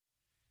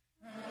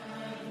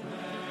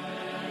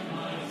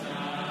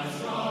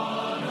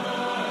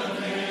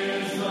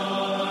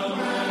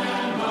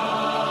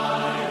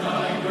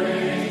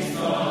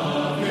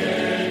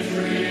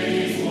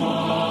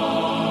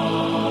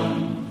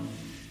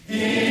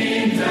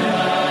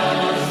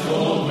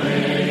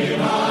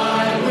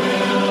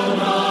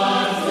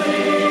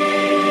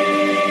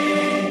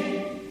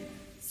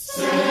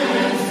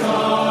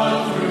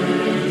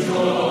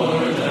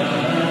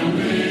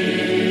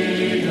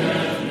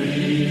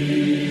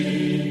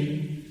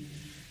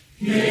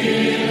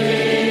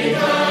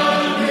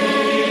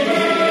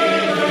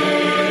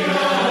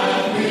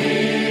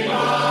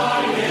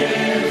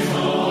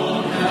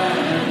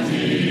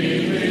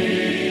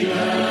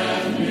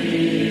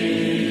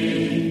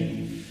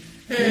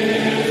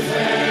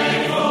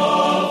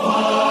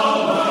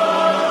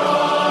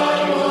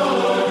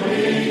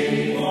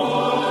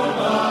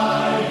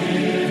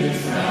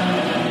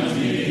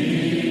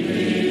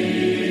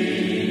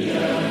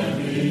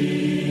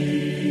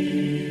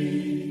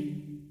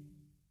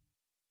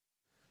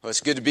It's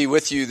good to be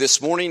with you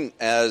this morning.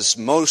 As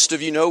most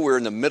of you know, we're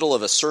in the middle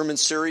of a sermon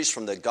series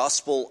from the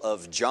Gospel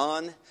of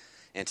John,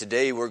 and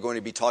today we're going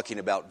to be talking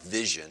about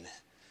vision.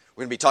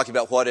 We're going to be talking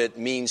about what it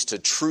means to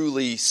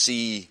truly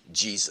see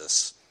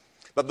Jesus.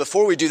 But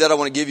before we do that, I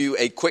want to give you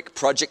a quick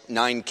Project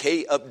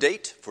 9K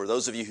update. For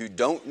those of you who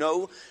don't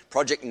know,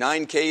 Project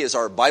 9K is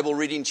our Bible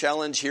reading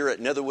challenge here at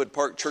Netherwood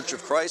Park Church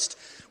of Christ.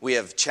 We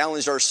have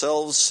challenged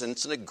ourselves, and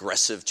it's an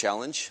aggressive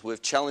challenge.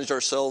 We've challenged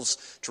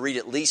ourselves to read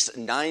at least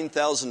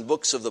 9,000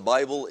 books of the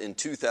Bible in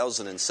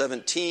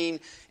 2017.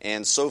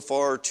 And so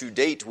far to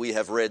date, we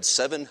have read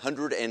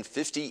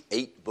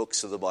 758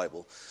 books of the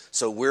Bible.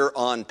 So we're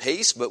on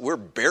pace, but we're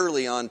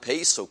barely on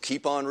pace. So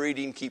keep on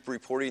reading, keep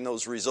reporting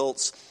those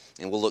results.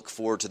 And we'll look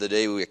forward to the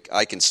day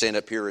I can stand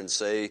up here and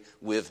say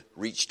we've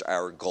reached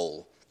our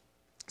goal.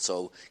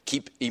 So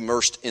keep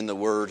immersed in the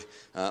Word.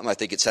 I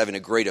think it's having a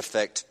great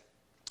effect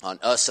on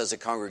us as a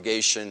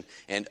congregation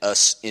and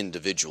us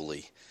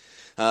individually.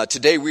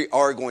 Today we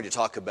are going to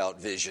talk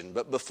about vision,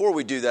 but before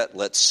we do that,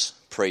 let's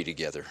pray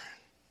together.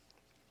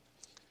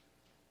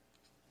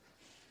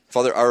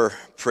 Father, our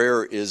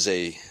prayer is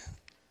a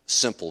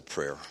simple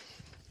prayer.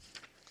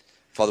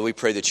 Father, we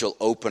pray that you'll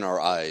open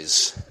our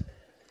eyes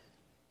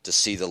to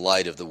see the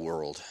light of the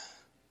world.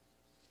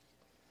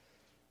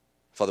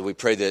 Father, we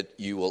pray that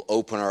you will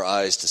open our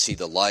eyes to see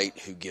the light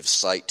who gives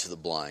sight to the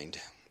blind.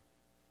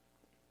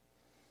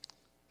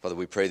 Father,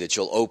 we pray that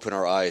you'll open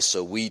our eyes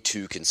so we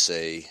too can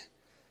say,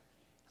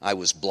 I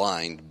was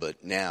blind,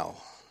 but now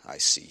I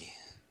see.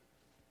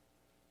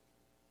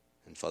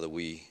 And Father,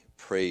 we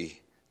pray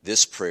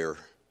this prayer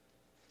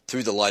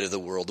through the light of the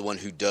world, the one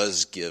who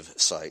does give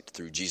sight,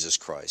 through Jesus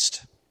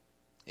Christ.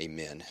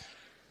 Amen.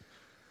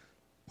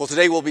 Well,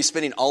 today we'll be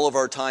spending all of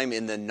our time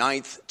in the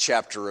 9th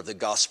chapter of the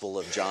Gospel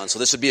of John. So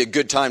this would be a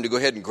good time to go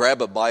ahead and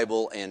grab a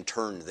Bible and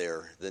turn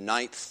there. The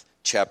 9th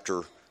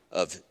chapter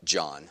of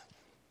John.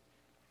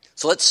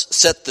 So let's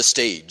set the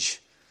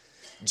stage.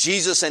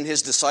 Jesus and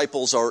his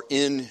disciples are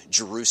in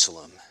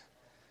Jerusalem.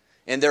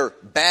 And they're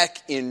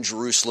back in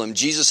Jerusalem.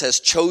 Jesus has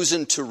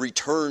chosen to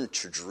return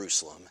to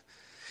Jerusalem.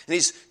 And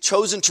he's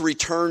chosen to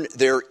return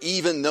there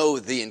even though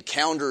the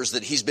encounters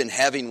that he's been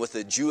having with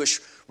the Jewish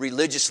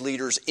religious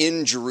leaders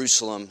in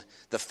Jerusalem,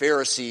 the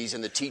Pharisees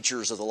and the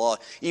teachers of the law,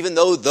 even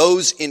though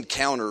those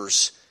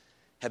encounters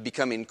have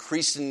become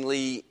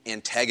increasingly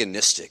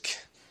antagonistic,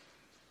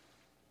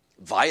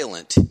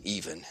 violent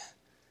even,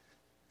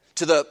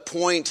 to the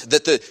point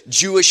that the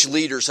Jewish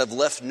leaders have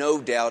left no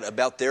doubt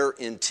about their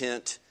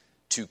intent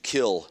to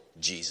kill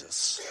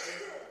Jesus.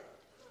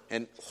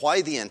 And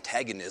why the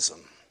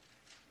antagonism?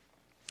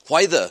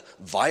 Why the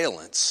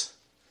violence?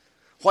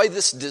 Why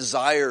this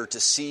desire to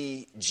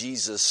see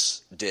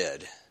Jesus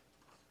dead?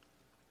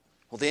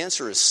 Well, the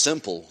answer is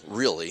simple,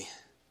 really.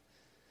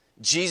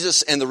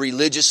 Jesus and the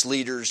religious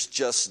leaders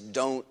just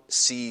don't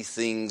see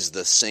things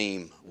the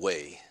same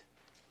way.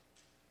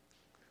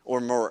 Or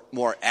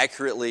more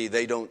accurately,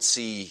 they don't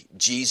see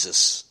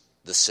Jesus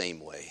the same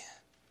way.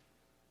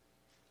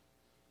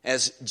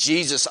 As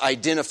Jesus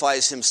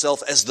identifies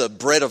himself as the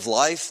bread of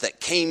life that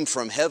came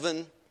from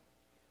heaven,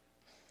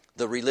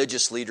 the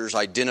religious leaders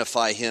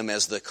identify him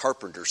as the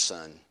carpenter's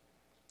son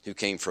who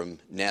came from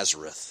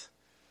Nazareth.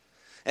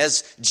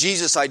 As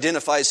Jesus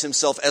identifies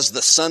himself as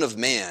the Son of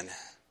Man,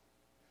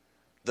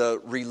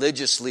 the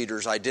religious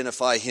leaders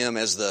identify him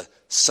as the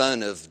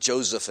son of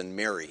Joseph and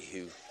Mary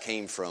who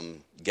came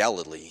from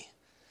Galilee.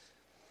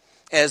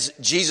 As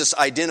Jesus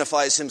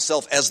identifies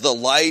himself as the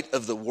light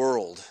of the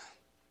world,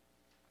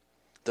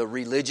 the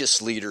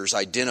religious leaders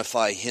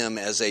identify him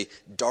as a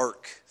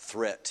dark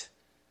threat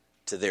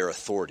to their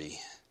authority.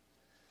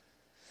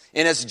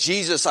 And as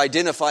Jesus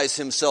identifies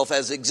himself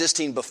as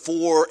existing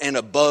before and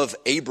above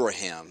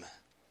Abraham,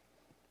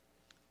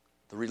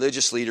 the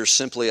religious leaders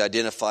simply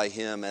identify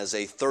him as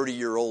a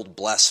 30-year-old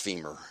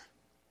blasphemer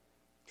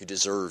who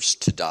deserves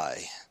to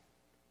die.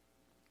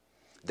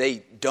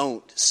 They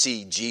don't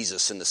see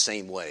Jesus in the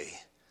same way.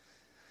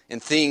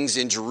 And things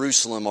in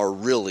Jerusalem are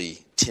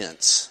really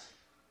tense.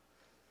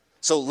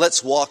 So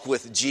let's walk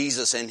with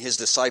Jesus and his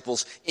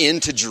disciples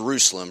into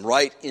Jerusalem,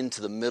 right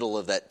into the middle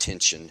of that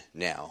tension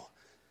now.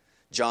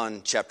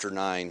 John chapter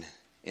 9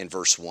 and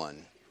verse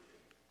 1.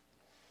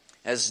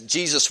 As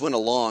Jesus went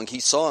along, he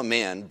saw a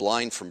man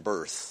blind from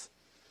birth.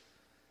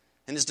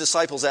 And his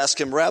disciples asked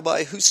him,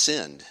 Rabbi, who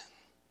sinned,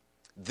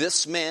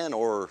 this man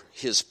or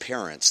his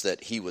parents,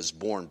 that he was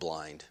born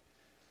blind?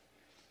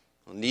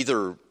 Well,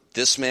 neither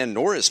this man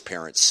nor his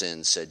parents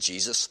sinned, said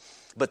Jesus,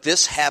 but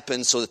this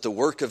happened so that the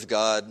work of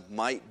God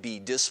might be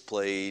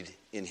displayed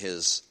in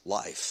his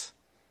life.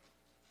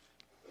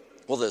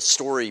 Well, the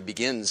story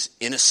begins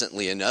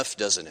innocently enough,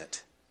 doesn't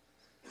it?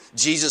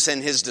 Jesus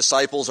and his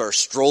disciples are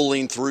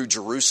strolling through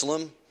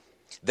Jerusalem.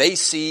 They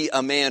see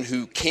a man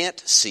who can't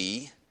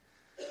see.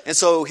 And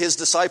so his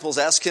disciples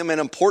ask him an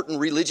important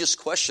religious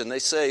question. They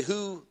say,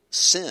 who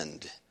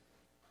sinned?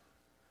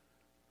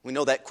 We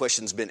know that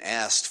question's been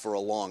asked for a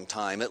long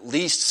time. At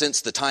least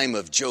since the time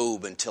of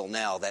Job until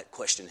now, that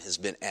question has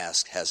been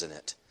asked, hasn't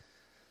it?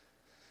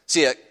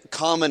 See, a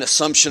common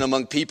assumption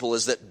among people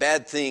is that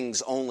bad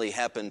things only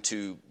happen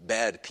to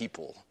bad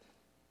people,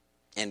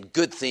 and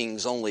good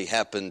things only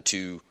happen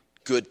to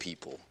good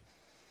people.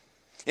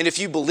 And if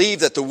you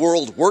believe that the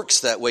world works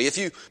that way, if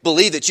you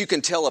believe that you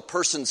can tell a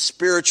person's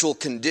spiritual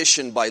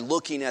condition by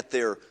looking at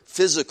their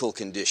physical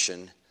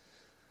condition,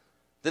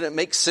 then it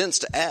makes sense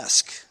to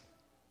ask,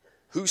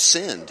 who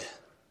sinned?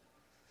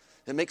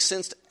 It makes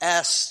sense to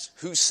ask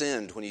who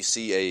sinned when you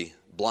see a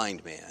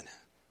blind man.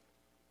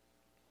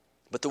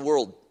 But the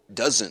world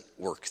doesn't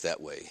work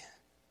that way.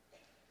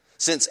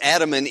 Since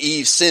Adam and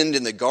Eve sinned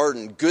in the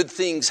garden, good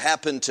things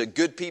happen to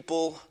good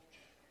people,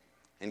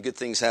 and good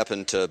things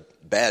happen to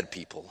bad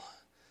people.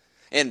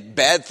 And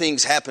bad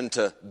things happen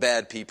to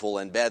bad people,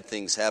 and bad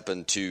things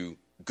happen to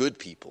good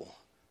people.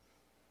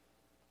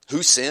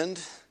 Who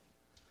sinned?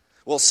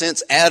 Well,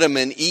 since Adam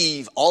and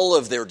Eve, all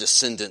of their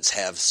descendants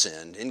have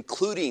sinned,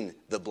 including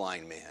the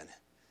blind man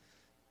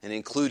and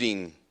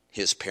including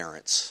his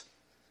parents.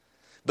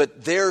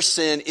 But their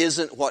sin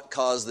isn't what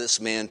caused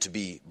this man to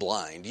be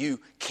blind. You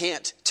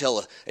can't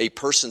tell a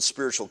person's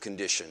spiritual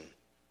condition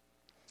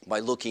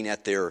by looking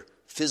at their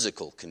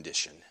physical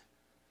condition.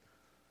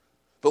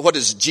 But what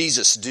does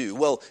Jesus do?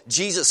 Well,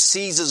 Jesus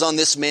seizes on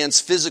this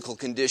man's physical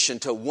condition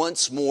to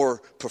once more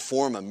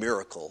perform a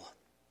miracle,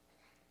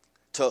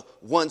 to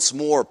once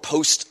more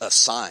post a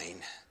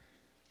sign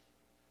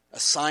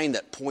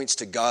that points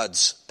to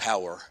God's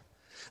power,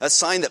 a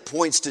sign that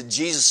points to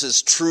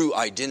Jesus' true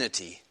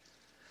identity,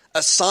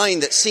 a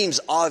sign that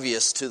seems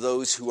obvious to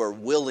those who are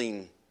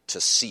willing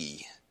to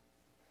see.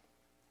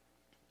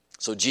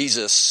 So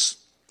Jesus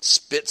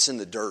spits in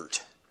the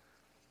dirt,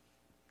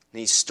 and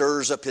he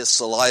stirs up his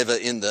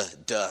saliva in the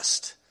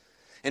dust,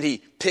 and he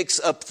picks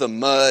up the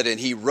mud and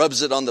he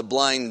rubs it on the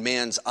blind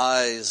man's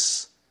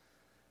eyes,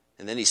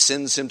 and then he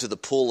sends him to the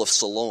pool of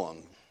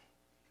Siloam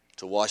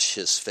to wash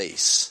his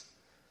face.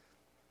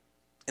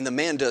 And the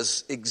man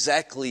does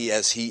exactly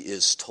as he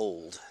is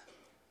told,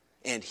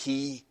 and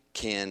he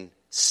can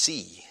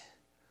see.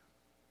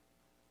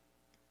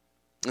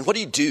 And what do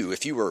you do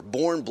if you were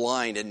born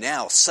blind and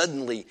now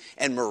suddenly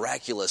and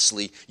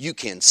miraculously you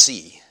can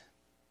see?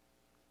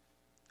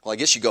 Well, I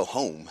guess you go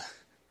home.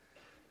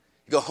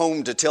 You go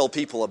home to tell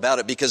people about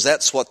it, because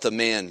that's what the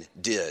man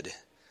did.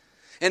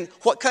 And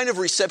what kind of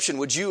reception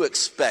would you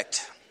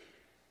expect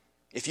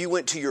if you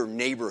went to your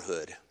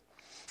neighborhood?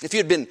 If you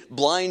had been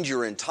blind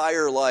your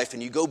entire life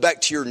and you go back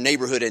to your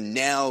neighborhood and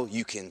now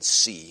you can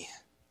see.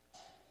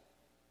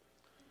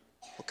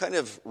 What kind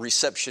of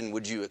reception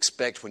would you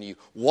expect when you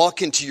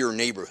walk into your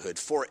neighborhood,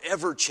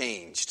 forever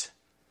changed?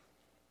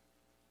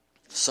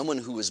 Someone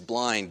who was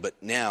blind but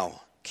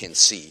now can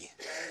see.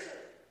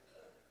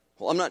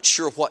 Well, I'm not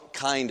sure what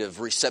kind of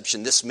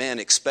reception this man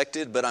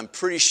expected, but I'm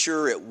pretty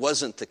sure it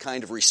wasn't the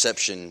kind of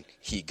reception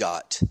he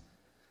got.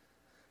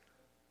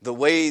 The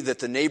way that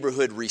the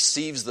neighborhood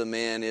receives the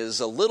man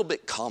is a little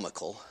bit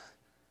comical,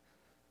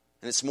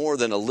 and it's more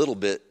than a little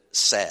bit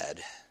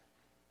sad.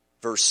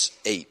 Verse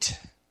 8.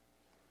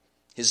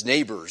 His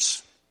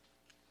neighbors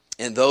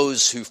and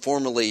those who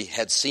formerly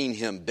had seen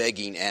him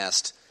begging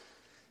asked,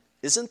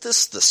 "Isn't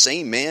this the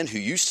same man who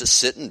used to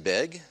sit and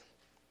beg?"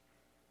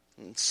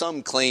 And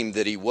some claimed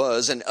that he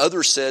was, and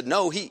others said,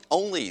 "No, he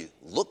only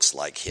looks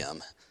like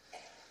him."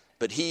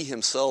 But he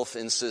himself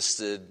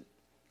insisted,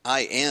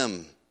 "I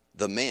am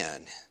the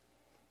man."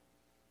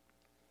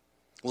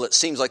 Well, it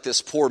seems like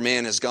this poor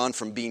man has gone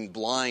from being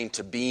blind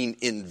to being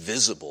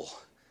invisible.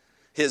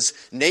 His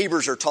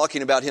neighbors are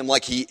talking about him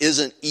like he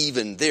isn't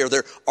even there.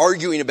 They're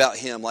arguing about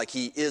him like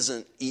he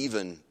isn't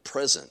even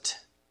present.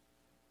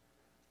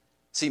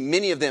 See,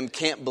 many of them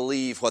can't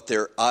believe what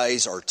their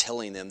eyes are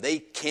telling them. They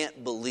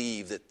can't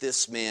believe that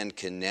this man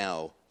can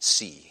now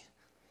see.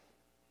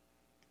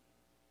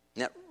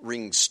 And that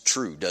rings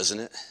true, doesn't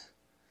it?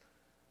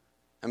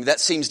 I mean, that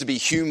seems to be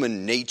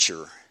human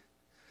nature.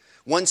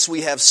 Once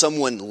we have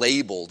someone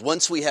labeled,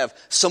 once we have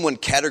someone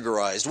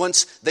categorized,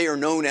 once they are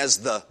known as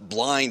the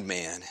blind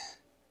man,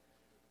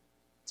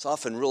 it's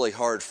often really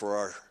hard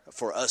for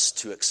us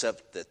to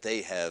accept that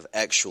they have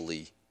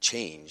actually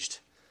changed.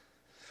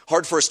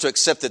 Hard for us to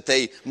accept that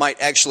they might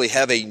actually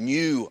have a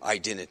new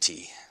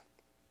identity.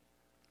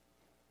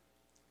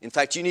 In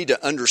fact, you need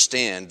to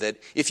understand that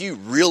if you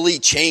really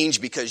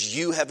change because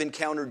you have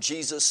encountered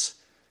Jesus,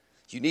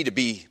 you need to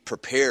be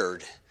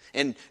prepared.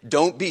 And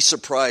don't be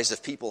surprised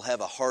if people have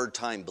a hard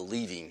time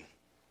believing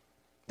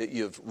that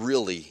you have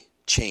really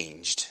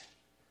changed.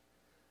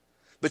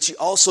 But you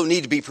also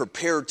need to be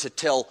prepared to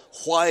tell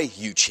why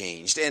you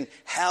changed and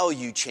how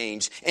you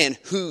changed and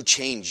who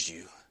changed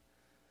you.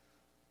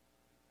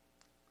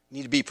 You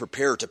need to be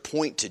prepared to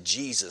point to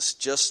Jesus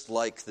just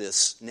like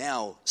this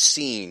now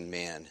seeing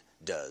man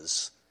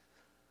does.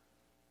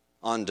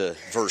 On to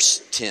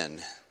verse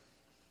 10.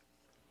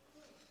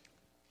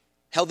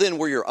 "How then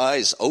were your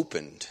eyes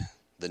opened?"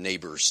 the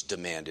neighbors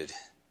demanded.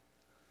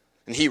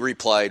 And he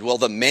replied, "Well,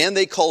 the man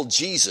they called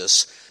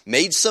Jesus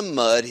made some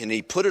mud and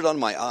he put it on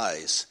my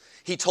eyes.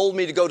 He told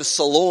me to go to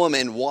Siloam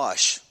and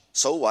wash.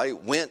 So I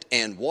went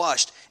and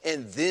washed,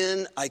 and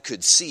then I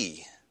could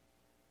see."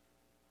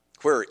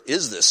 "Where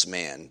is this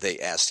man?" they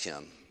asked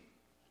him.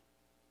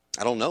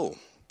 "I don't know,"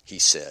 he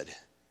said.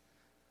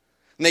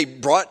 And they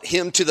brought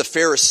him to the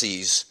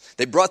Pharisees.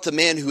 They brought the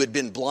man who had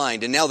been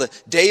blind. And now the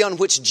day on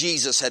which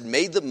Jesus had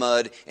made the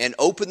mud and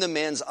opened the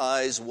man's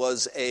eyes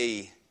was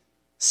a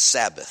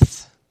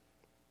Sabbath.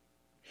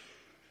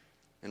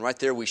 And right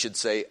there we should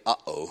say,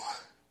 uh-oh.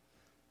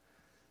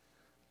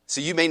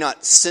 So you may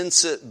not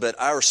sense it, but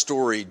our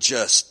story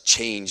just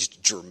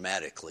changed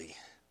dramatically.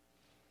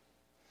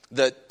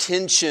 The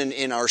tension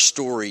in our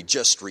story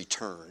just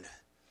returned.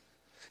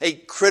 A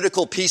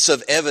critical piece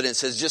of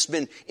evidence has just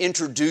been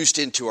introduced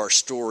into our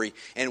story,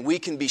 and we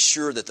can be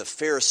sure that the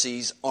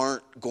Pharisees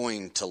aren't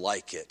going to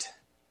like it.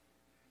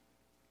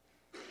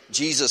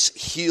 Jesus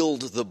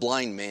healed the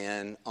blind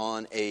man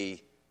on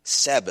a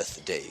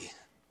Sabbath day.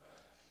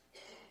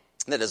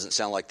 That doesn't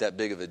sound like that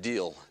big of a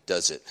deal,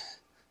 does it?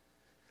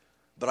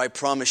 But I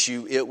promise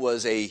you it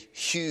was a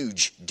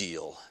huge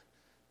deal,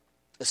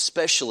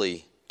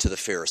 especially to the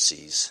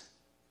Pharisees.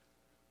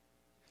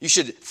 You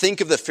should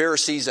think of the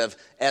Pharisees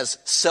as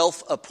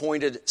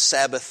self-appointed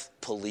Sabbath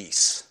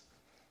police.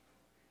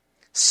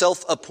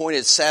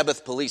 Self-appointed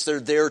Sabbath police. They're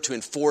there to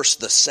enforce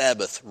the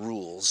Sabbath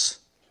rules.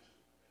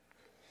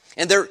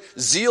 And their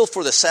zeal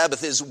for the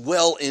Sabbath is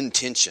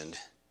well-intentioned,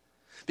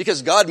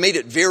 because God made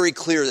it very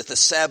clear that the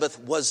Sabbath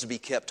was to be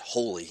kept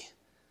holy.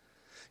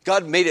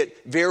 God made it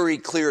very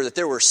clear that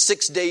there were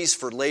 6 days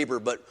for labor,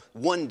 but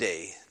one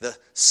day, the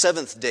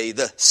seventh day,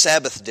 the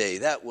Sabbath day,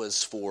 that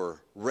was for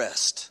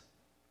rest.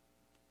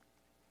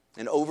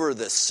 And over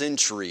the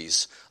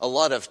centuries, a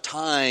lot of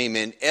time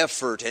and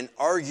effort and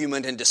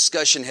argument and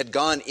discussion had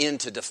gone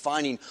into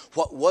defining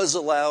what was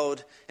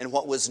allowed and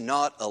what was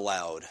not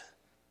allowed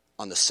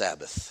on the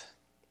Sabbath.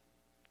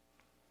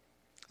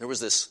 There was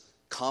this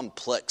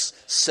complex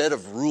set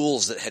of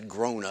rules that had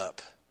grown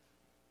up.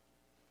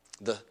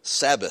 The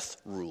Sabbath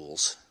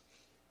rules.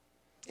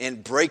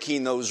 And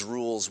breaking those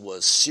rules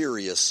was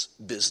serious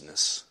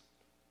business.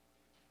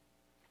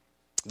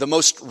 The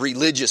most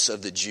religious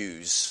of the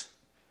Jews,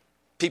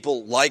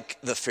 people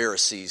like the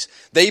Pharisees,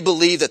 they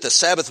believed that the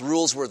Sabbath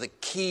rules were the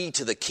key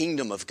to the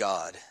kingdom of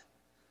God.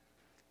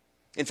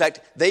 In fact,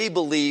 they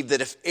believed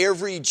that if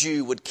every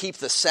Jew would keep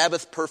the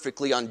Sabbath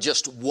perfectly on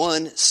just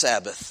one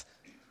Sabbath,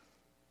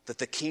 that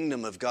the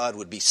kingdom of God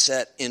would be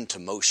set into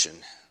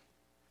motion.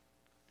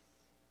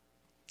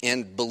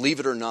 And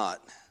believe it or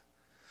not,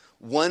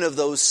 one of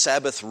those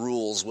Sabbath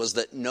rules was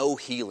that no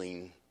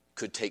healing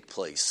could take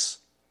place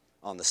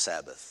on the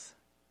Sabbath.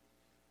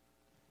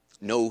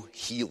 No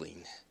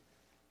healing.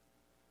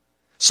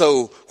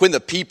 So when the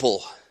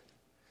people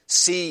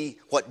see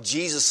what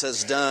Jesus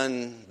has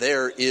done,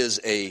 there is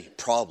a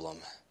problem.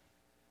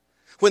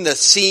 When the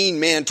seeing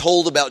man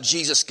told about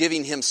Jesus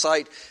giving him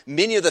sight,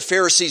 many of the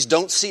Pharisees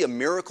don't see a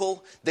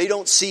miracle, they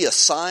don't see a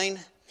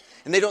sign,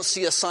 and they don't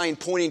see a sign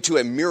pointing to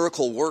a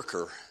miracle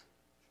worker.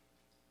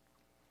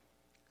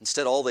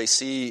 Instead, all they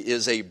see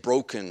is a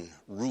broken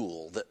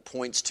rule that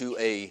points to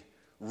a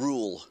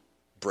rule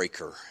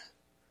breaker.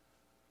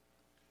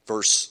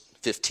 Verse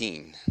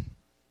 15.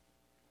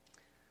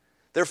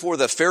 Therefore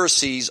the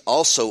Pharisees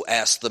also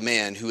asked the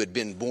man who had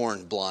been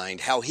born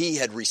blind how he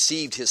had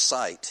received his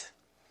sight.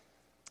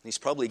 He's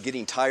probably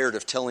getting tired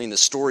of telling the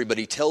story, but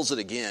he tells it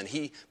again.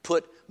 "He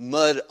put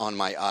mud on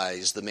my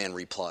eyes," the man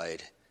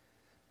replied,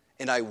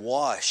 "and I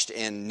washed,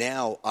 and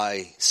now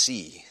I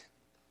see."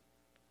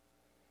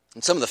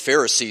 And some of the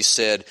Pharisees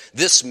said,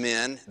 "This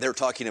man," they're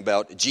talking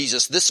about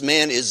Jesus, "this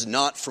man is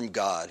not from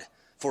God,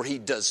 for he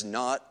does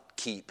not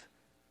keep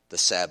the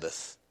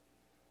Sabbath."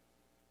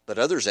 But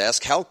others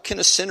asked, "How can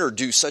a sinner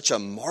do such a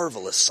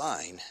marvelous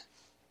sign?"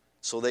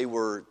 So they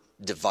were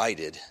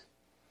divided.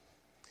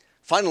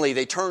 Finally,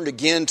 they turned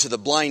again to the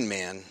blind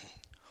man.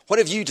 "What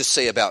have you to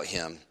say about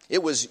him?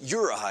 It was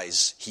your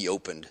eyes he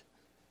opened."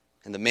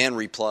 And the man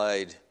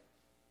replied,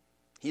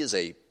 "He is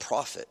a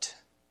prophet."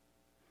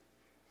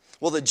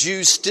 Well, the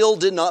Jews still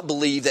did not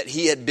believe that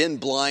he had been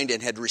blind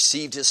and had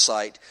received his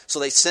sight, so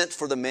they sent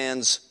for the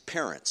man's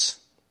parents.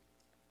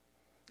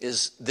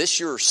 "Is this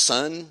your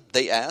son?"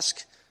 they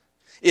asked.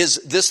 "Is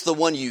this the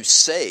one you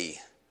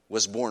say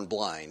was born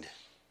blind?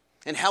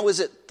 And how is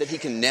it that he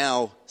can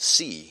now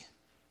see?"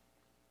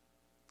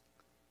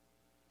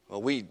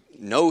 "Well, we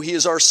know he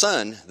is our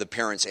son," the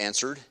parents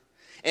answered,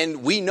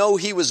 "and we know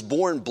he was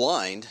born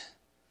blind,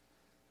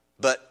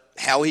 but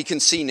how he can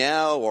see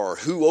now or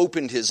who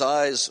opened his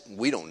eyes,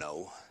 we don't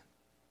know.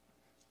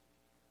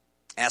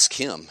 Ask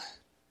him.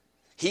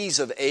 He's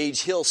of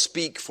age, he'll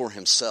speak for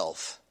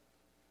himself."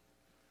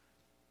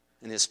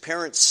 And his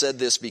parents said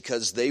this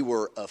because they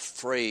were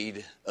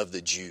afraid of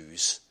the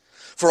Jews.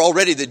 For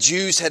already the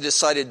Jews had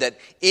decided that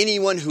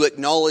anyone who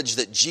acknowledged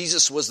that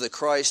Jesus was the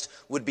Christ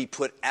would be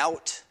put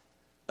out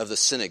of the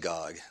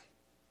synagogue.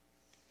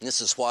 And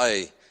this is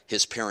why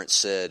his parents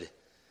said,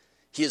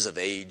 "He is of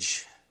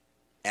age,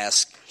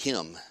 ask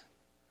him."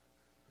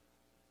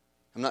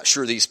 I'm not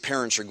sure these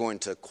parents are going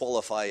to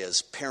qualify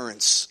as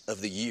parents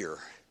of the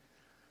year.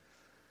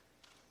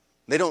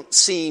 They don't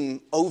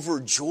seem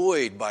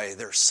overjoyed by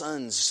their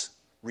son's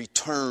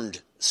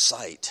returned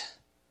sight.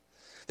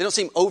 They don't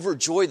seem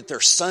overjoyed that their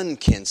son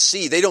can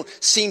see. They don't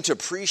seem to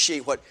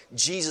appreciate what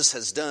Jesus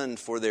has done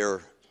for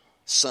their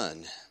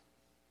son.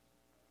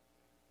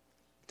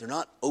 They're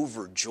not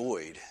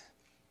overjoyed.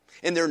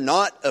 And they're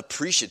not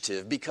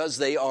appreciative because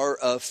they are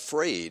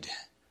afraid.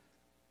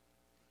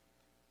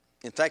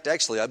 In fact,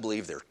 actually, I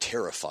believe they're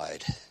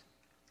terrified.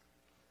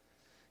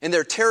 And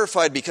they're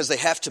terrified because they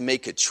have to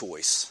make a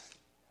choice.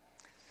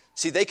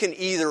 See, they can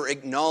either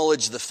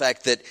acknowledge the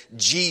fact that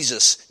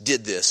Jesus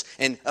did this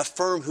and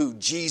affirm who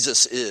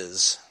Jesus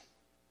is,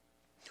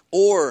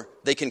 or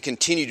they can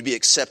continue to be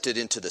accepted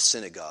into the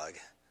synagogue.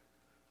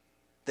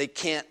 They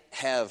can't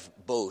have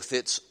both.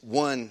 It's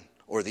one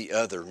or the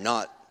other,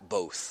 not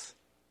both.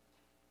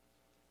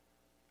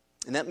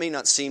 And that may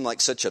not seem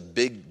like such a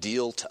big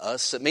deal to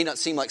us. It may not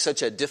seem like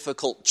such a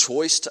difficult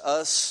choice to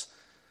us,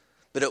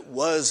 but it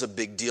was a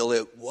big deal.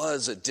 It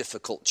was a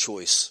difficult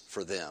choice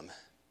for them.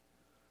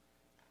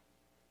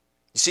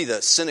 You see,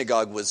 the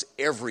synagogue was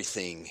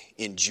everything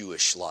in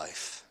Jewish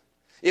life.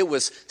 It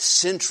was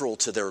central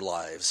to their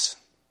lives.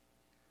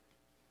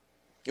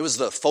 It was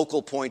the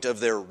focal point of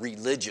their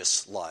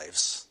religious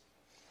lives.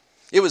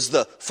 It was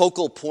the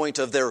focal point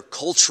of their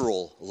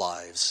cultural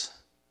lives.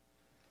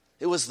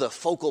 It was the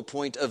focal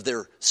point of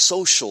their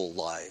social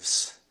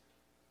lives.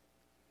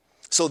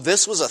 So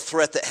this was a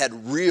threat that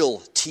had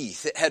real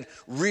teeth. It had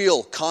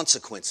real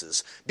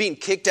consequences. Being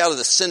kicked out of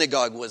the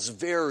synagogue was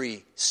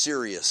very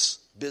serious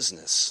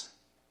business.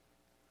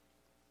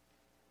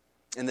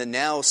 And the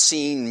now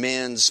seen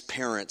man's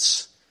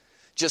parents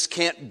just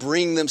can't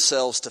bring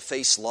themselves to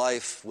face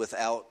life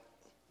without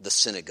the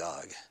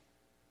synagogue.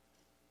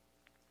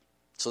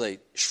 So they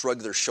shrug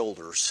their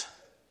shoulders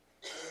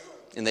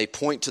and they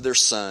point to their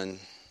son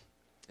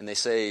and they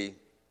say,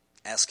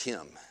 ask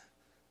him.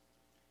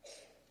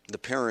 The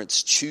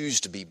parents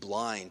choose to be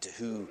blind to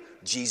who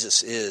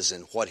Jesus is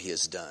and what he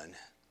has done.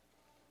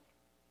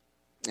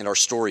 And our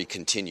story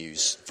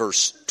continues,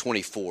 verse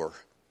 24.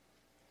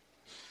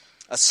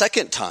 A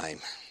second time,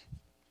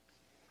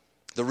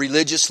 the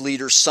religious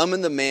leaders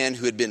summoned the man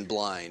who had been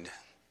blind.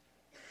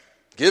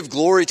 Give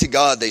glory to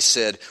God, they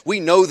said. We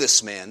know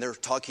this man. They're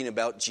talking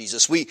about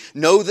Jesus. We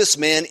know this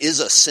man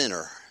is a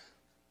sinner.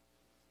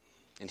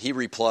 And he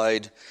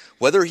replied,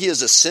 whether he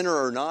is a sinner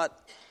or not,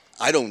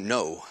 I don't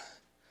know.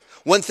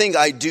 One thing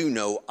I do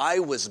know, I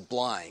was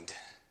blind,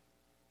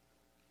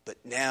 but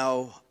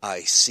now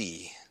I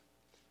see.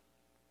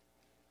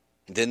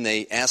 Then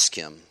they ask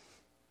him,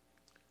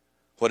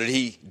 what did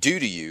he do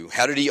to you?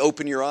 How did he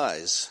open your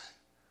eyes?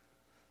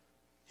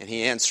 And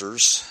he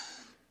answers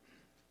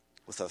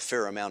with a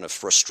fair amount of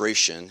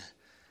frustration,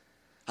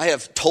 I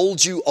have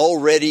told you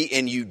already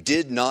and you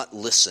did not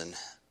listen.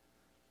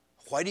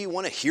 Why do you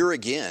want to hear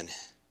again?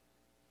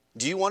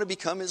 Do you want to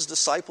become his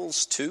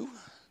disciples too?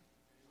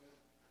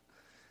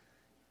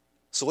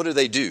 So what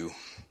do?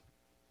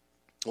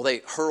 Well,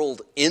 they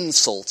hurled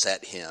insults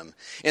at him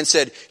and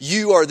said,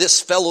 you are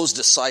this fellow's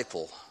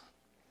disciple.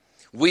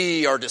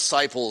 We are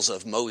disciples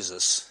of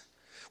Moses.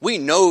 We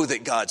know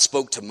that God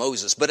spoke to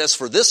Moses, but as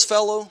for this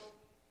fellow,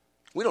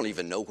 we don't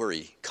even know where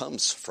he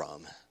comes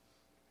from.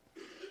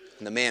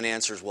 And the man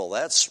answers, well,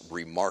 that's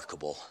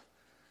remarkable.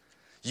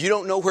 You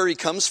don't know where he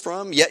comes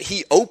from, yet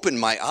he opened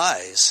my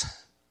eyes.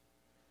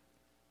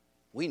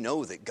 We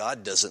know that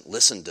God doesn't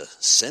listen to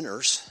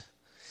sinners.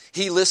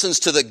 He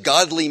listens to the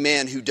godly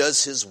man who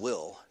does his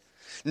will.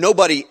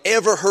 Nobody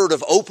ever heard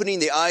of opening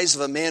the eyes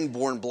of a man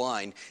born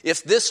blind.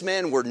 If this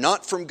man were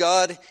not from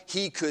God,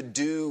 he could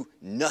do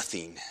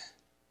nothing.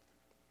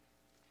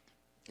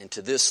 And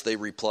to this they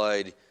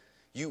replied,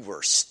 you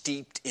were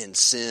steeped in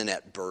sin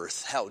at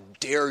birth. How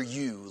dare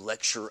you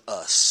lecture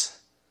us?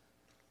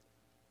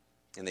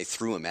 And they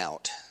threw him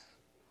out.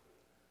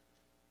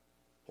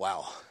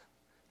 Wow.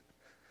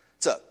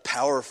 It's a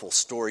powerful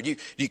story. Do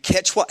you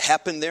catch what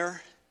happened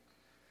there?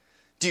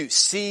 Do you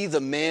see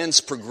the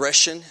man's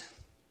progression?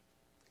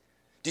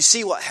 Do you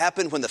see what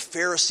happened when the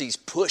Pharisees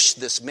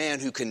pushed this man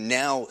who can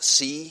now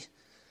see?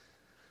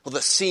 Well,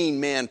 the seeing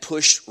man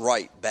pushed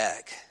right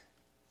back.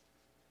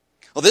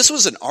 Well, this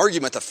was an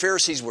argument the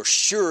Pharisees were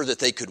sure that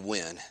they could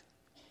win.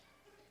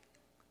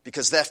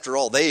 Because after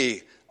all,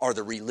 they are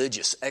the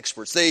religious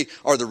experts. They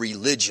are the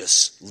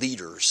religious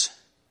leaders.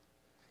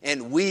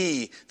 And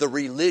we, the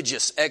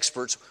religious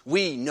experts,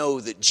 we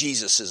know that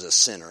Jesus is a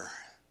sinner.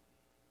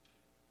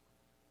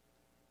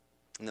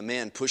 And the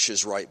man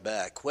pushes right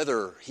back.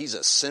 Whether he's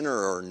a sinner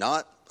or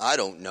not, I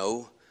don't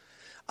know.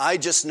 I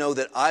just know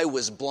that I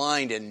was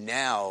blind and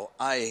now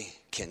I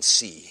can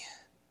see.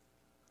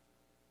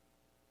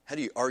 How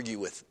do you argue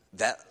with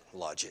that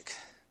logic?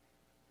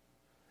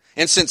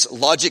 And since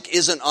logic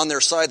isn't on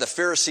their side, the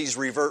Pharisees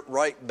revert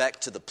right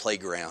back to the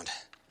playground.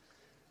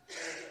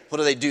 What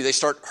do? They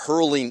start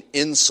hurling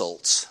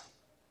insults.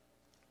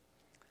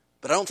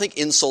 But I don't think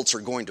insults are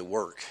going to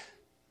work.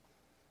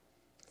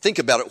 Think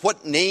about it.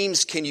 What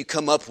names can you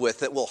come up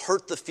with that will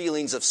hurt the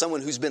feelings of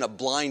someone who's been a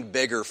blind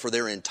beggar for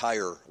their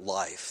entire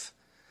life?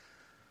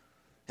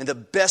 And the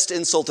best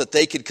insult that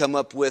they could come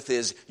up with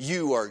is,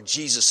 you are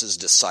Jesus'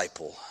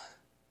 disciple.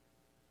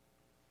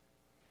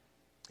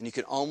 And you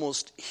can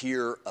almost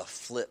hear a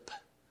flip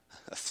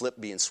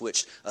being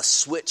switched, a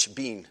switch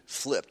being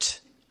flipped.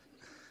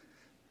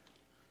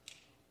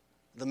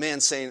 The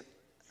man saying,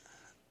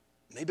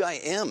 maybe I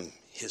am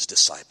his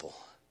disciple.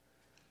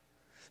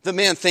 The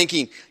man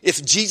thinking,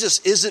 if Jesus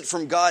isn't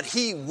from God,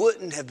 he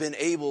wouldn't have been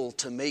able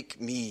to make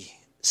me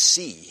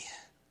see.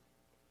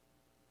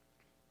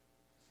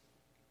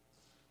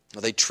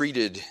 Well, they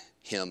treated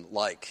him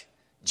like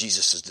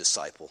Jesus'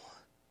 disciple.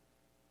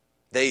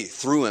 They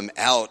threw him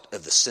out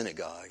of the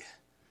synagogue.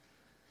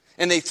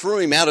 And they threw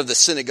him out of the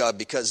synagogue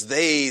because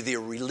the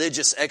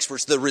religious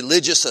experts, the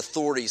religious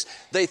authorities,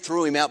 they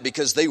threw him out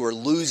because they were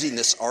losing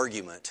this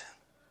argument.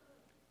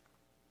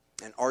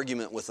 An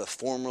argument with a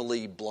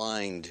formerly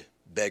blind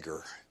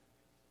beggar.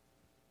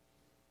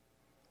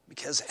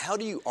 Because how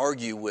do you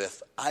argue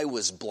with, I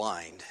was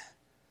blind,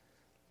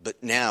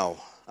 but now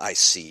I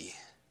see?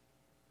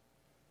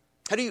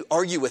 How do you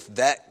argue with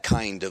that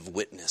kind of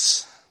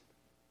witness?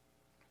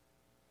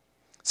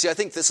 See, I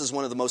think this is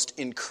one of the most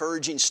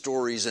encouraging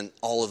stories in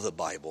all of the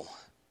Bible.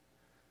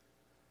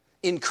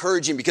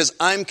 Encouraging because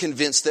I'm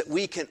convinced that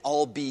we can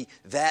all be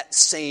that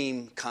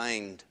same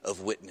kind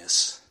of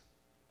witness.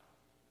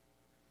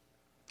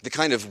 The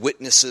kind of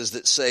witnesses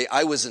that say,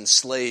 I was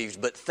enslaved,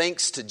 but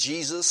thanks to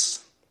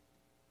Jesus,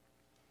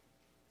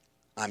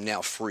 I'm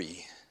now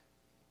free.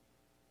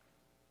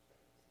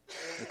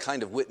 The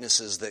kind of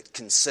witnesses that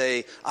can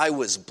say, I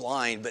was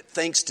blind, but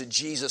thanks to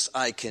Jesus,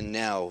 I can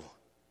now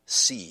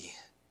see.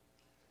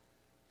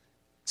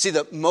 See,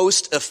 the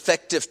most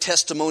effective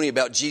testimony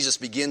about Jesus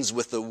begins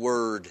with the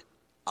word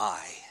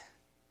I.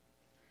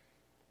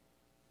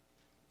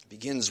 It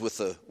begins with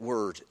the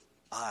word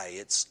I.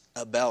 It's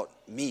about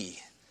me.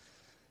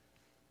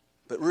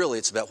 But really,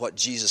 it's about what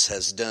Jesus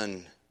has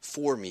done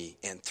for me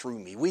and through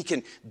me. We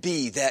can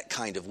be that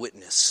kind of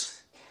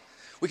witness.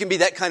 We can be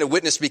that kind of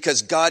witness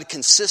because God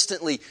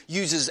consistently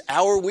uses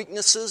our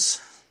weaknesses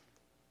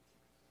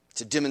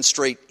to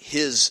demonstrate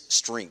His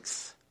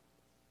strength.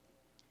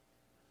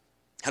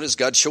 How does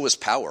God show His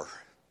power?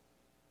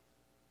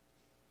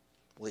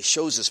 Well, He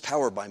shows His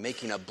power by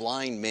making a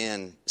blind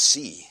man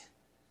see.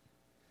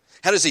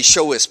 How does He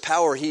show His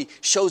power? He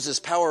shows His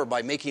power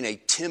by making a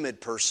timid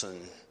person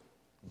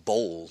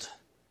bold.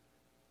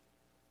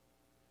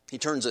 He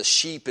turns a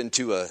sheep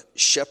into a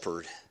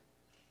shepherd.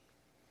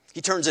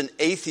 He turns an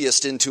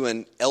atheist into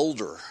an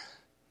elder.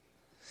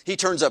 He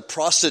turns a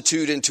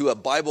prostitute into a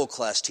Bible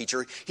class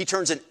teacher. He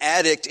turns an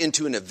addict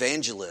into an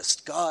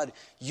evangelist. God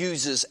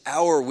uses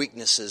our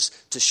weaknesses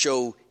to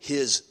show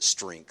His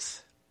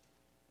strength.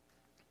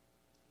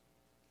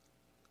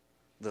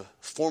 The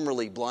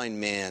formerly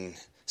blind man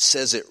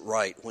says it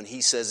right when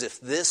he says, if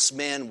this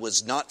man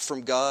was not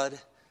from God,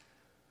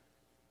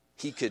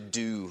 he could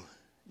do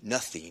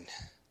nothing.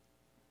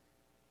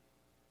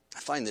 I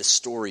find this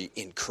story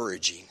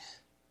encouraging.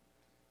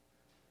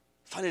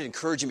 I find it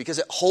encouraging because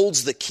it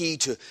holds the key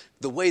to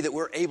the way that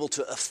we're able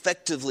to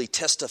effectively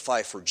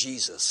testify for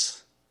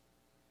Jesus.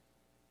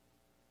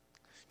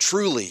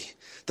 Truly,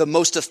 the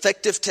most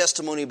effective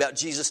testimony about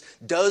Jesus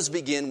does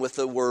begin with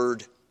the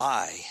word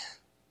I.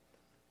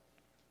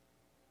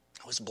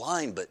 I was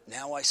blind, but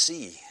now I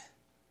see.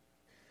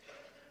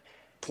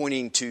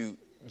 Pointing to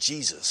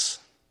Jesus.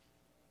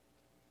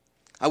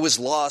 I was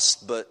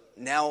lost, but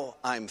now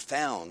I'm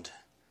found.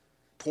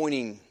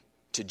 Pointing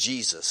to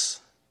Jesus.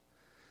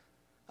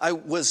 I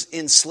was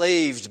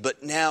enslaved,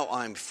 but now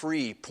I'm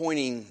free,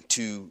 pointing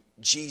to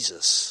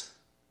Jesus.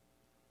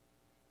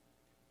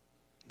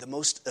 The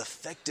most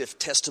effective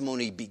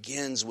testimony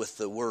begins with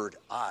the word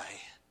I.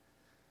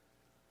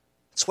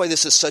 That's why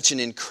this is such an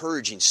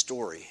encouraging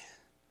story.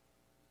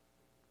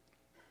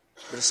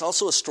 But it's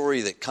also a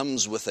story that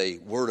comes with a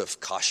word of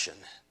caution.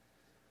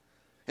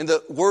 And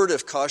the word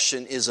of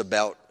caution is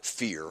about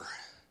fear.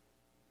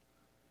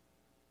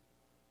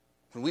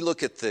 When we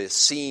look at the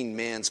seeing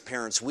man's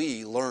parents,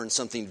 we learn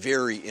something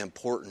very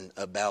important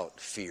about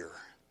fear.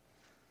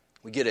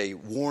 We get a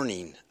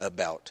warning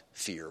about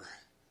fear.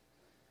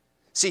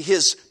 See,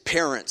 his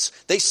parents,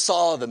 they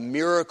saw the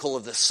miracle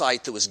of the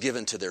sight that was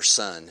given to their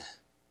son.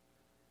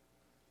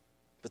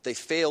 But they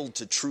failed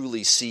to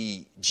truly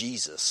see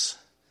Jesus.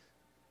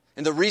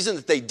 And the reason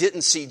that they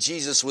didn't see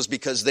Jesus was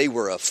because they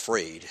were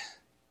afraid.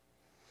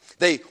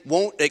 They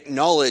won't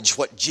acknowledge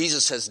what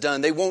Jesus has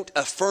done. They won't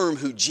affirm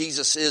who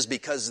Jesus is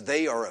because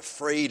they are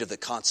afraid of the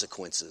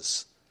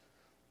consequences.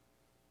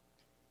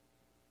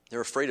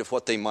 They're afraid of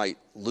what they might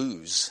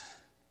lose.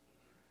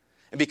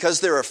 And because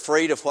they're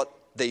afraid of what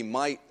they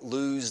might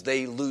lose,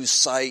 they lose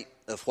sight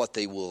of what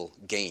they will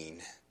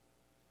gain.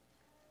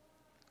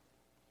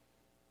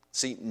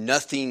 See,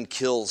 nothing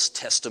kills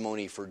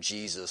testimony for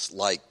Jesus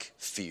like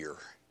fear.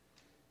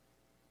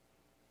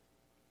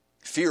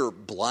 Fear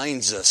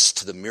blinds us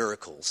to the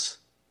miracles.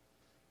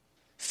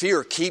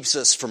 Fear keeps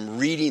us from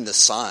reading the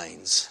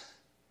signs.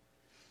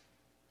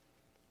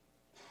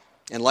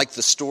 And like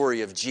the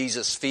story of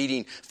Jesus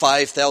feeding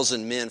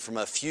 5,000 men from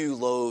a few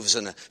loaves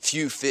and a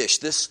few fish,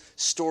 this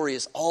story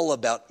is all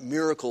about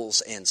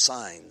miracles and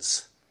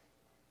signs.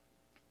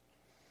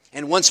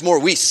 And once more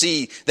we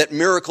see that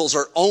miracles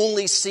are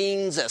only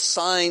seen as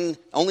signs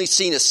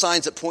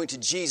that point to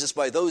Jesus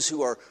by those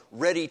who are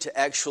ready to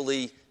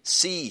actually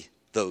see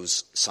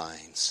those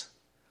signs.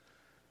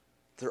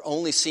 They're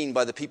only seen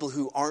by the people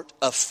who aren't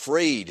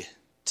afraid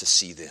to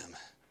see them.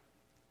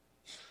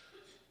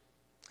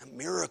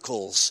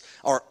 Miracles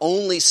are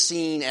only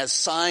seen as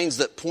signs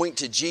that point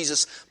to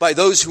Jesus by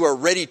those who are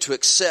ready to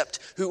accept,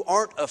 who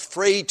aren't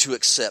afraid to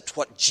accept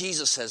what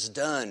Jesus has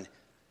done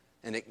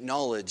and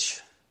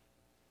acknowledge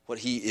what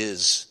he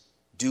is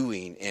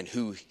doing and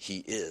who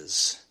he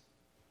is.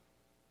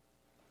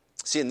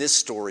 See, in this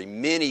story,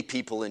 many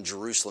people in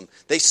Jerusalem,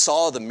 they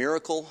saw the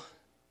miracle,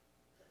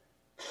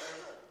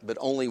 but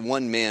only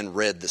one man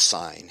read the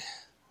sign.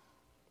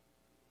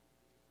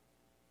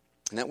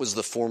 And that was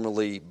the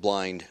formerly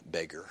blind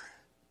beggar.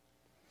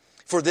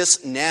 For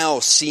this now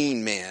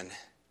seen man,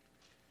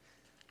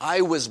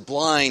 I was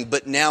blind,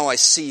 but now I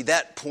see,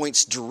 that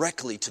points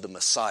directly to the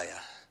Messiah.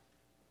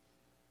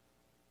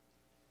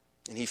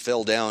 And he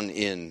fell down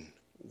in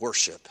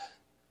worship.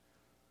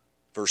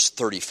 Verse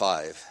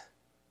 35.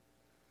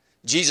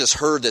 Jesus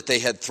heard that they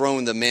had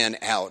thrown the man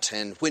out,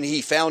 and when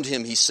he found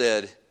him, he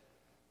said,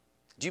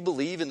 "Do you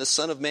believe in the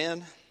Son of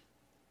Man?"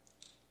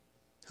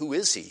 "Who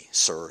is he,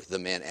 sir?" the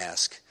man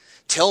asked.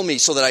 "Tell me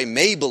so that I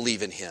may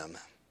believe in him."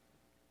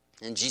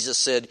 And Jesus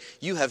said,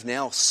 "You have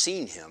now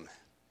seen him.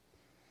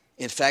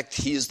 In fact,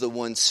 he is the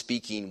one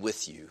speaking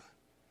with you."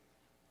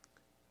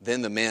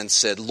 Then the man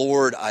said,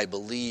 "Lord, I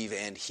believe,"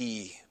 and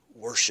he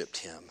worshiped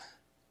him.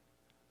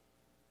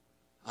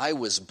 I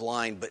was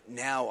blind, but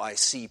now I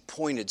see,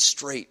 pointed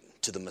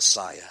straight to the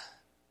Messiah.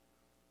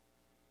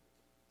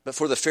 But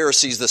for the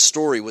Pharisees, the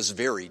story was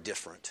very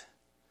different.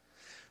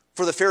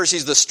 For the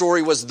Pharisees, the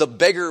story was the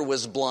beggar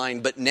was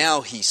blind, but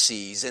now he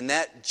sees. And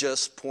that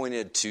just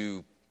pointed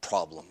to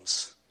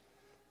problems.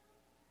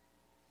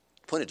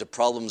 It pointed to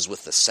problems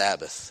with the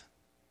Sabbath.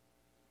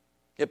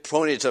 It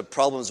pointed to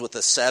problems with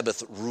the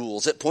Sabbath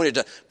rules. It pointed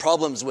to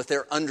problems with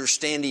their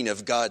understanding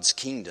of God's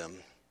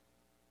kingdom.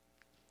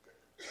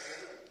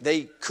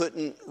 They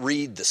couldn't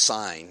read the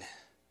sign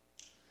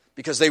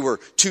because they were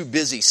too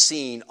busy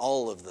seeing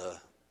all of the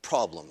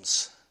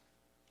problems.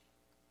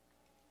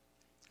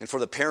 And for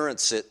the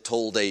parents, it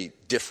told a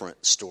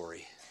different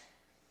story.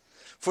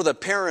 For the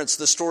parents,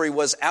 the story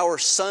was, our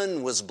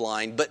son was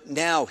blind, but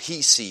now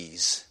he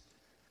sees.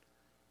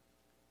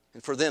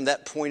 And for them,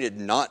 that pointed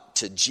not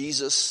to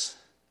Jesus,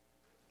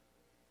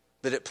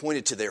 but it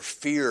pointed to their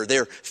fear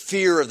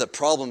of the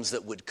problems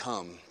that would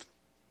come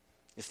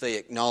if they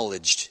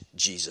acknowledged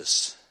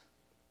Jesus.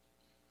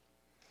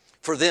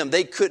 For them,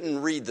 they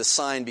couldn't read the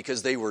sign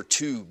because they were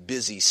too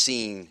busy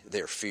seeing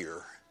their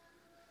fear.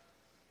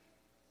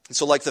 And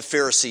so like the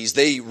Pharisees,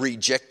 they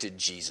rejected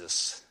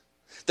Jesus.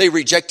 They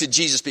rejected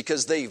Jesus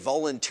because they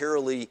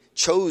voluntarily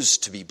chose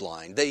to be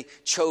blind. They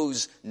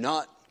chose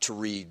not to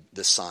read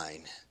the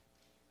sign.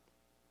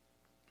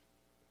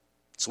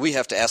 So we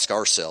have to ask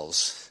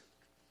ourselves,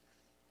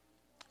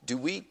 do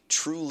we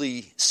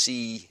truly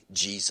see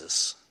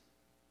Jesus?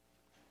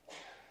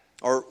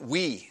 Are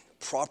we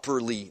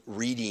properly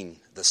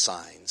reading the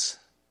signs?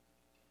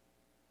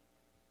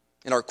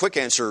 And our quick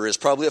answer is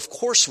probably, of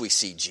course we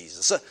see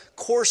Jesus. Of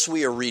course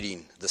we are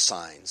reading the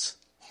signs.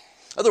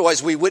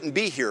 Otherwise we wouldn't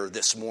be here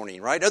this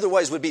morning, right?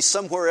 Otherwise we'd be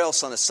somewhere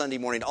else on a Sunday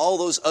morning, all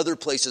those other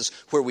places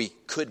where we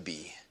could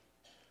be.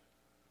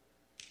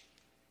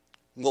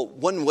 Well,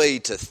 one way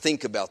to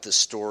think about this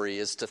story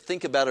is to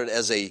think about it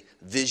as a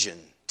vision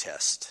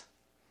test.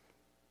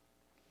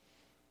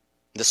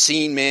 The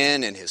seeing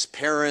man and his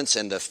parents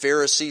and the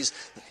Pharisees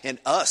and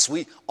us,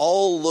 we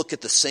all look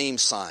at the same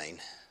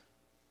sign.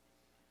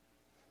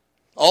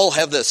 All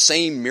have the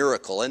same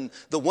miracle, and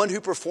the one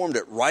who performed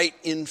it right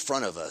in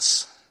front of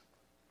us.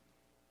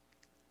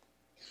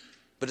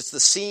 But it's the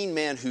seeing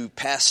man who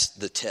passed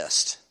the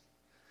test.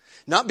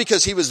 Not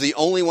because he was the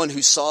only one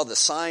who saw the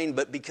sign,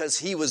 but because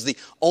he was the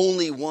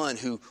only one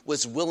who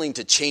was willing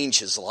to change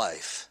his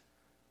life.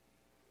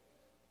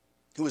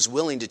 Who was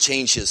willing to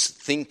change his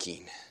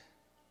thinking.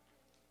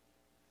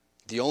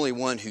 The only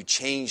one who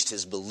changed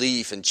his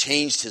belief and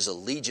changed his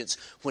allegiance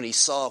when he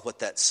saw what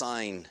that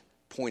sign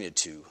pointed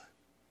to.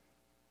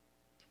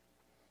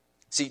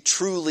 See,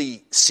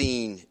 truly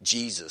seeing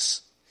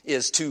Jesus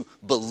is to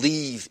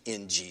believe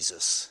in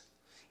Jesus.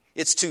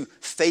 It's to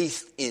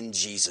faith in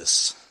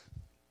Jesus.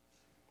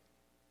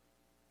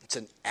 It's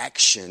an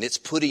action. It's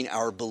putting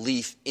our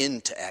belief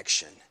into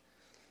action.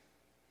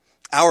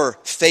 Our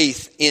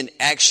faith in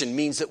action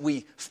means that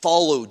we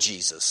follow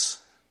Jesus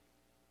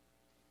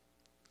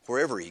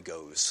wherever he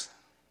goes,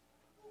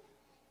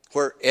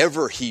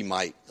 wherever he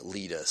might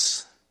lead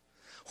us.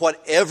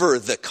 Whatever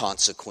the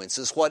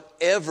consequences,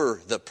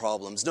 whatever the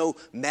problems, no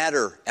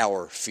matter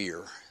our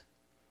fear.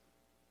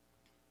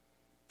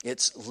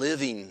 It's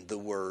living the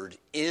word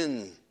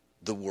in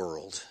the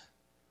world.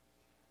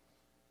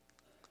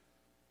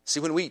 See,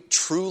 when we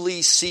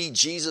truly see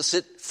Jesus,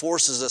 it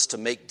forces us to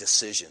make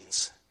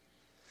decisions.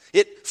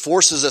 It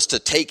forces us to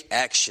take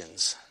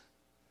actions.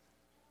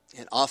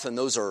 And often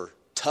those are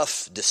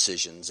tough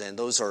decisions, and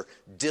those are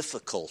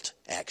difficult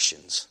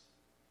actions.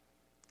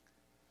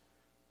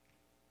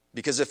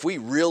 Because if we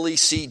really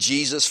see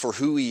Jesus for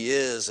who he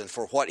is and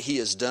for what he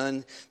has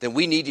done, then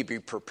we need to be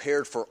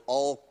prepared for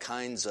all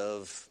kinds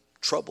of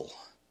trouble.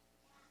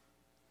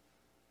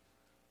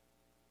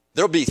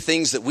 There'll be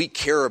things that we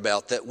care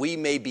about that we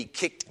may be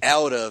kicked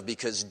out of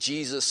because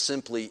Jesus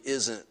simply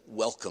isn't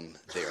welcome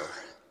there.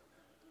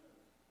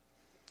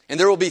 And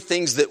there will be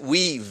things that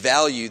we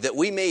value that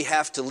we may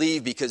have to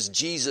leave because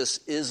Jesus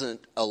isn't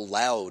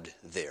allowed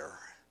there.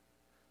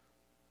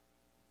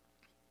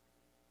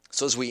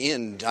 So as we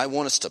end, I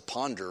want us to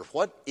ponder,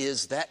 what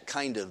is that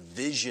kind of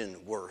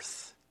vision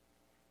worth?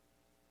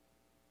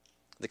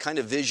 The kind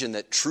of vision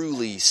that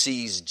truly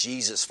sees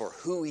Jesus for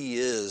who he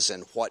is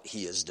and what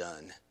he has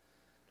done.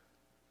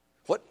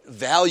 What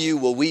value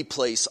will we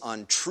place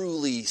on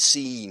truly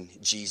seeing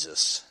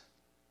Jesus?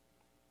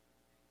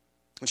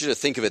 I want you to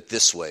think of it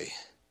this way.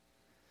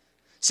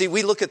 See,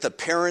 we look at the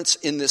parents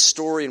in this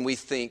story and we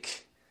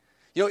think,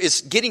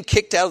 is getting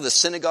kicked out of the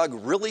synagogue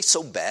really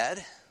so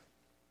bad?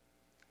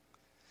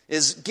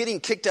 Is getting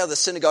kicked out of the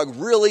synagogue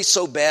really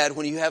so bad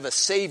when you have a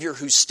Savior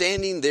who's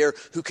standing there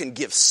who can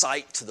give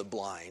sight to the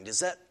blind? Is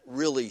that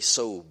really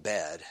so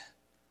bad?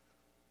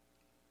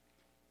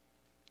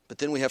 But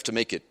then we have to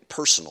make it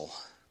personal.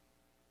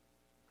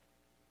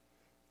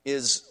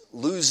 Is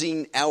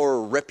losing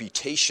our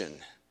reputation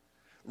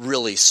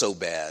really so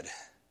bad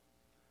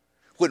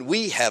when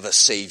we have a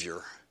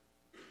Savior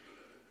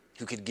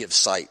who could give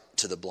sight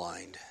to the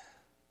blind?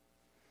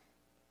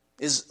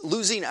 Is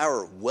losing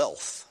our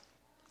wealth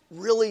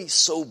really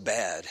so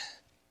bad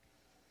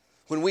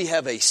when we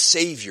have a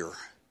Savior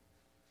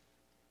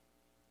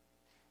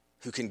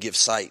who can give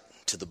sight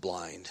to the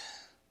blind?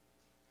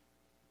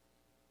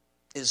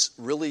 Is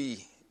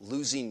really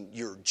losing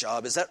your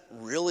job, is that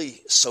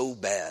really so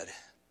bad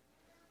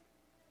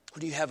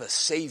when you have a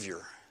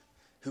Savior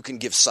who can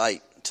give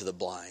sight to the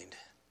blind?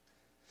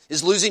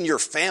 Is losing your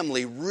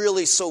family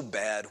really so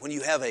bad when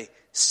you have a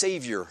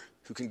Savior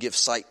who can give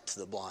sight to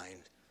the blind?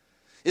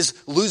 Is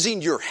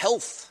losing your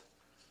health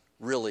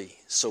really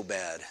so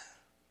bad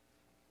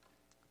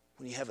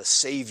when you have a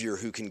Savior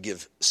who can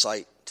give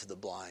sight to the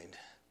blind?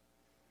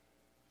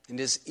 And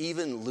is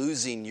even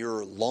losing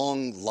your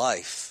long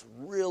life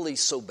really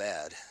so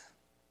bad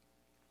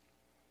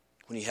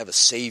when you have a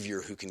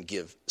Savior who can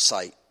give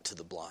sight to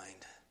the blind?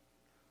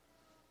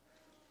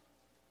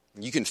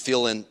 You can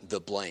fill in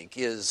the blank.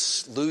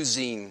 Is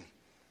losing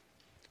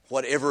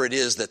whatever it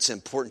is that's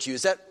important to you,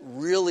 is that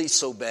really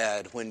so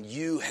bad when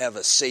you have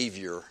a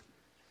Savior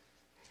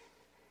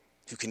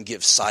who can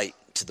give sight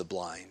to the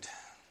blind?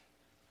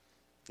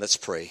 Let's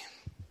pray.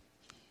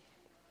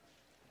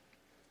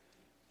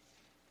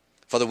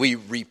 Father, we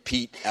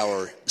repeat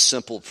our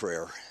simple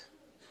prayer.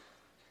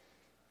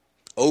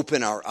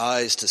 Open our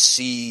eyes to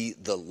see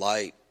the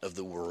light of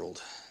the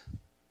world.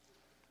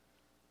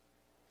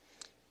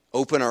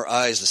 Open our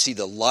eyes to see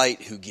the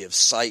light who gives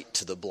sight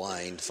to the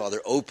blind.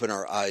 Father, open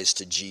our eyes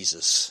to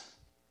Jesus,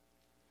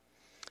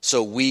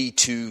 so we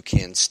too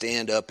can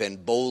stand up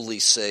and boldly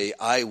say,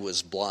 I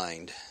was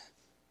blind,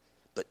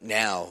 but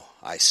now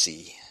I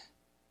see.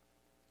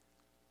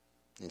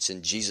 It's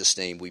in Jesus'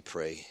 name we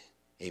pray.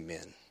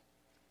 Amen.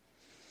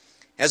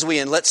 As we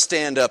end, let's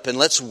stand up and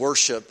let's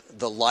worship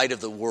the light of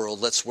the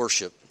world. Let's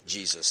worship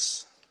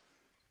Jesus.